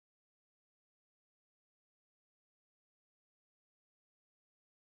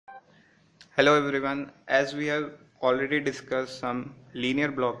Hello everyone, as we have already discussed some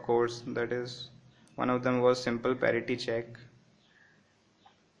linear block codes, that is, one of them was simple parity check,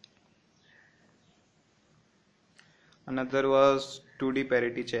 another was 2D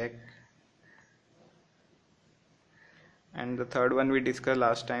parity check, and the third one we discussed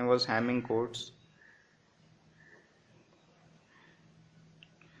last time was Hamming codes.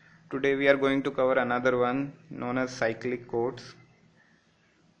 Today we are going to cover another one known as cyclic codes.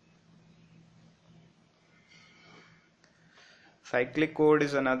 Cyclic code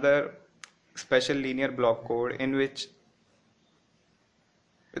is another special linear block code in which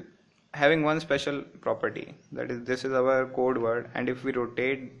having one special property, that is, this is our code word, and if we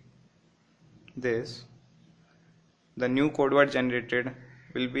rotate this, the new code word generated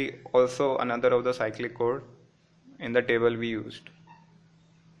will be also another of the cyclic code in the table we used.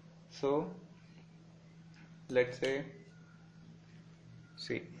 So let's say,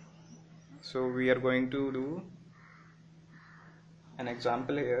 so we are going to do an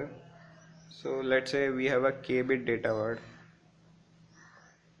example here. So let's say we have a k-bit data word.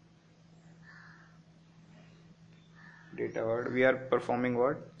 We are performing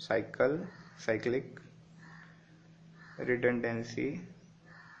what? Cyclic redundancy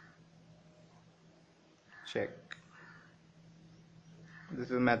check. This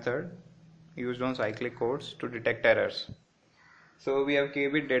is a method used on cyclic codes to detect errors. So we have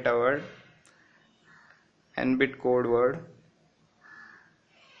k-bit data word, n-bit code word.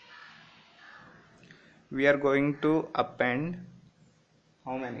 We are going to append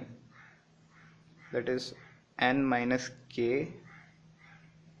how many? That is n minus k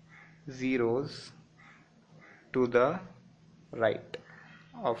zeros to the right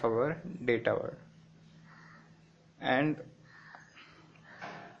of our data word, and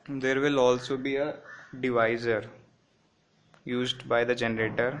there will also be a divisor used by the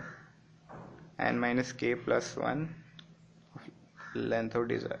generator, n minus k plus 1 length of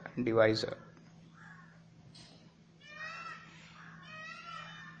divisor.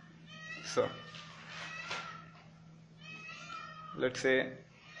 So let's say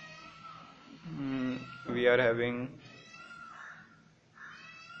we are having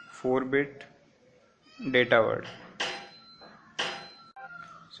 4-bit data word.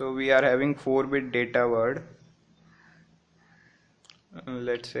 So we are having 4-bit data word.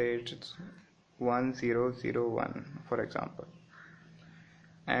 Let's say it's 1001 for example,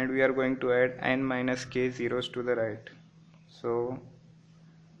 and we are going to add n minus k zeros to the right. So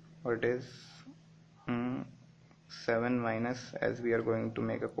what is 7 minus, as we are going to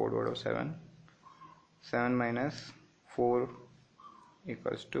make a code word of 7 minus 4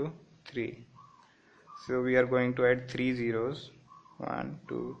 equals to 3. So we are going to add 3 zeros, 1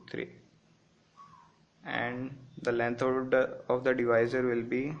 2 3, and the length of the divisor will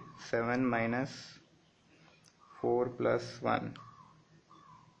be 7 minus 4 plus 1.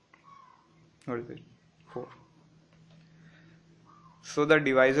 What is it? 4. So the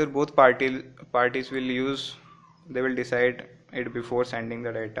divisor both parties will use, they will decide it before sending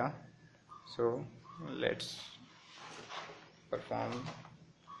the data. So let's perform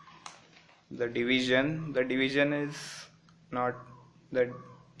the division. The division is not the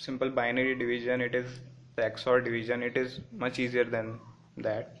simple binary division, it is the XOR division. It is much easier than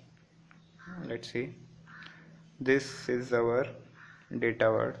that. Let's see. This is our data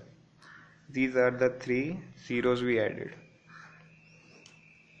word. These are the 3 zeros we added.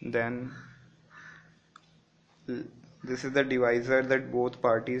 Then this is the divisor that both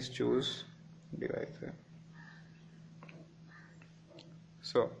parties choose. Divisor.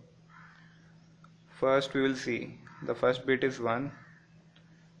 So first we will see the first bit is 1,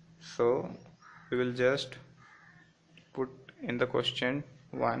 so we will just put in the question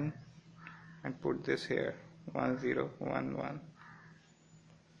 1 and put this here 1 0 1 1,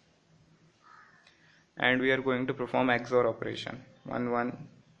 and we are going to perform XOR operation 1 1,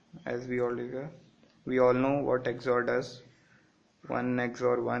 as we all know what XOR does. 1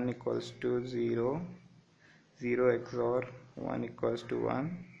 XOR 1 equals to 0, 0 XOR 1 equals to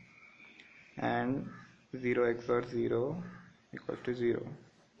 1, and 0 XOR 0 equals to 0.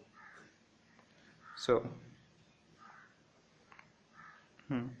 So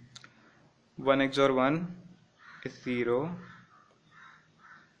 1 XOR 1 is 0,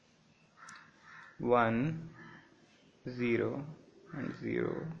 1 0 and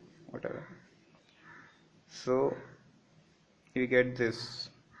 0, whatever. So we get this.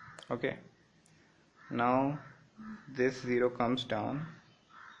 Okay, now this 0 comes down.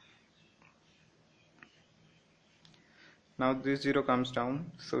 Now this 0 comes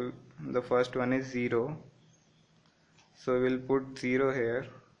down, so the first one is 0, so we will put 0 here,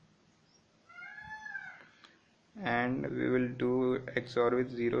 and we will do XOR with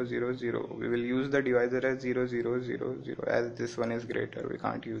 0 0 0. We will use the divisor as 0 0 0 0, as this one is greater, we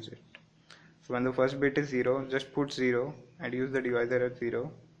can't use it. So when the first bit is 0, just put 0 and use the divisor as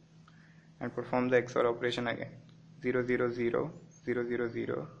 0 and perform the XOR operation again. 0 0 0 0 0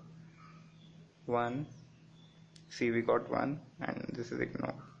 0 1. See, we got 1 and this is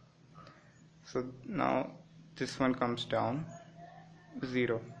ignored. So now this one comes down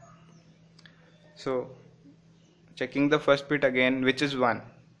 0. So checking the first bit again, which is 1,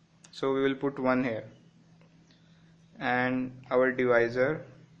 so we will put 1 here, and our divisor,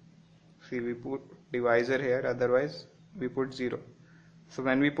 see, we put divisor here, otherwise we put 0. So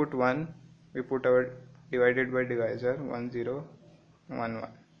when we put 1, we put our divided by divisor 1 0 1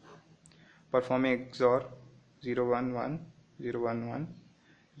 1, performing XOR 0 1 1 0 1 1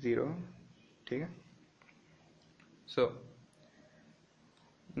 0. Okay. So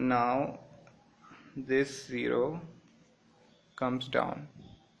now this 0 comes down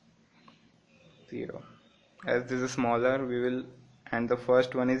 0. As this is smaller, we will, and the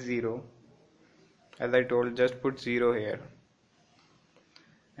first one is 0, as I told, just put 0 here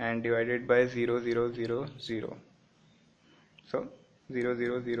and divided by 0 0 0 0. So 0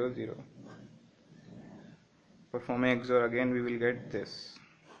 0 0 0. Performing XOR again, we will get this.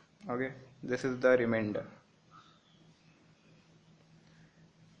 Okay, this is the remainder,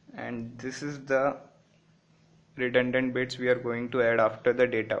 and this is the redundant bits we are going to add after the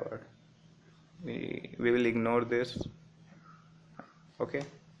data word. We will ignore this. Okay,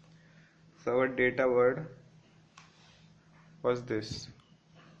 so our data word was this.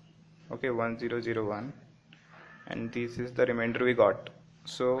 Okay, 1001, and this is the remainder we got.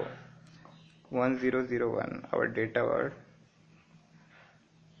 So 1001, our data word,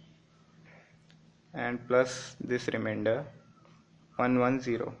 and plus this remainder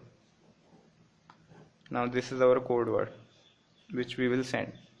 110. Now this is our code word which we will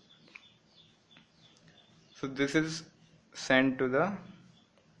send. So this is sent to the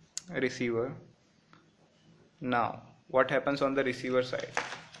receiver. Now what happens on the receiver side?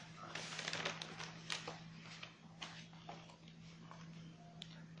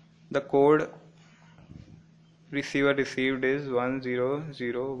 The code receiver received is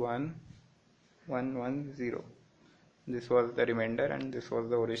 10011110. This was the remainder and this was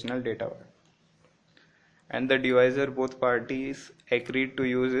the original data word, and the divisor both parties agreed to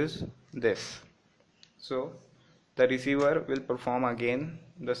use is this. So the receiver will perform again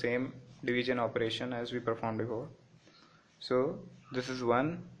the same division operation as we performed before. So this is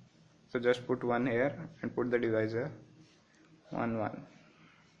 1, so just put 1 here and put the divisor 1 1.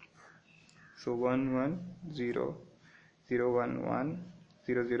 So 1 1 0 0 1 1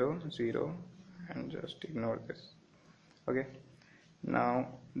 0 0 0, and just ignore this. Okay, now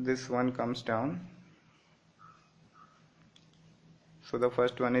this one comes down. So the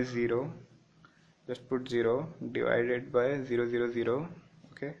first one is 0, just put 0 divided by 0 0 0.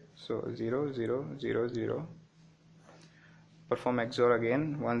 Okay, so 0 0 0 0. Perform XOR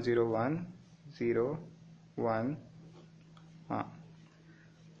again, 1 0 1 0 1.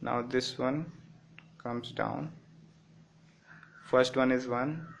 Now this one comes down. First one is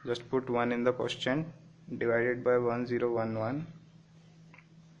 1, just put 1 in the quotient, divided by 1 0 1 1.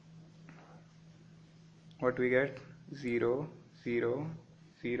 What we get? 0 0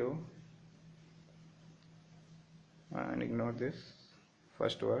 0, and ignore this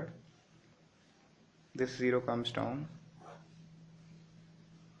first word. This 0 comes down.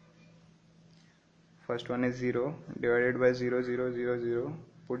 First one is 0, divided by 0 0 0 0.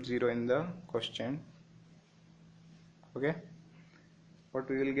 Put 0 in the quotient. Okay, what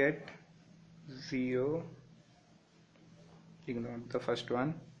we will get? 0, ignore the first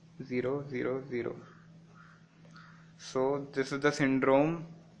one, 0 0 0. So this is the syndrome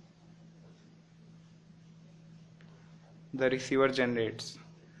the receiver generates.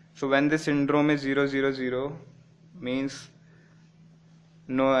 So when the syndrome is 0 0 0, means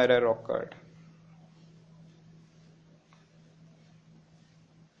no error occurred.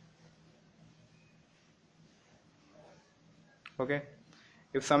 Okay,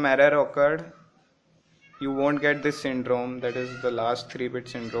 if some error occurred, you won't get this syndrome, that is the last 3-bit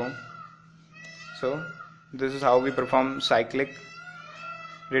syndrome. So this is how we perform cyclic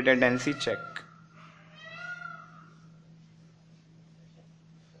redundancy check.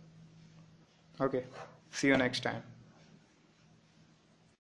 Okay, see you next time.